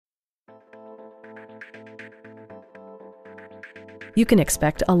You can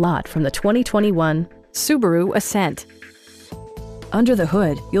expect a lot from the 2021 Subaru Ascent. Under the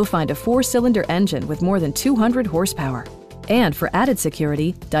hood, you'll find a 4-cylinder engine with more than 200 horsepower. And for added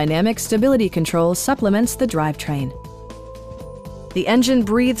security, dynamic stability control supplements the drivetrain. The engine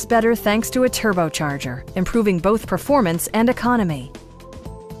breathes better thanks to a turbocharger, improving both performance and economy.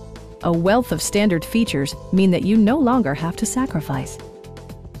 A wealth of standard features mean that you no longer have to sacrifice,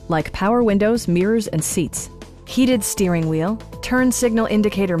 like power windows, mirrors, and seats, heated steering wheel, turn signal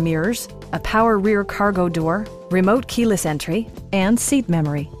indicator mirrors, a power rear cargo door, remote keyless entry, and seat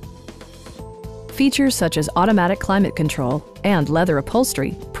memory. Features such as automatic climate control and leather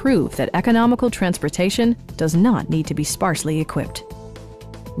upholstery prove that economical transportation does not need to be sparsely equipped.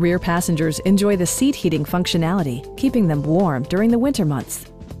 Rear passengers enjoy the seat heating functionality, keeping them warm during the winter months.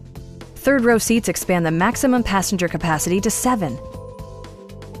 Third-row seats expand the maximum passenger capacity to 7.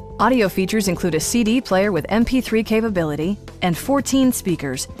 Audio features include a CD player with MP3 capability and 14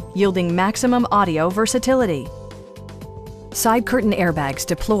 speakers, yielding maximum audio versatility. Side curtain airbags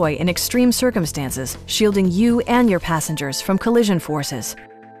deploy in extreme circumstances, shielding you and your passengers from collision forces.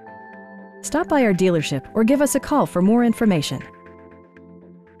 Stop by our dealership or give us a call for more information.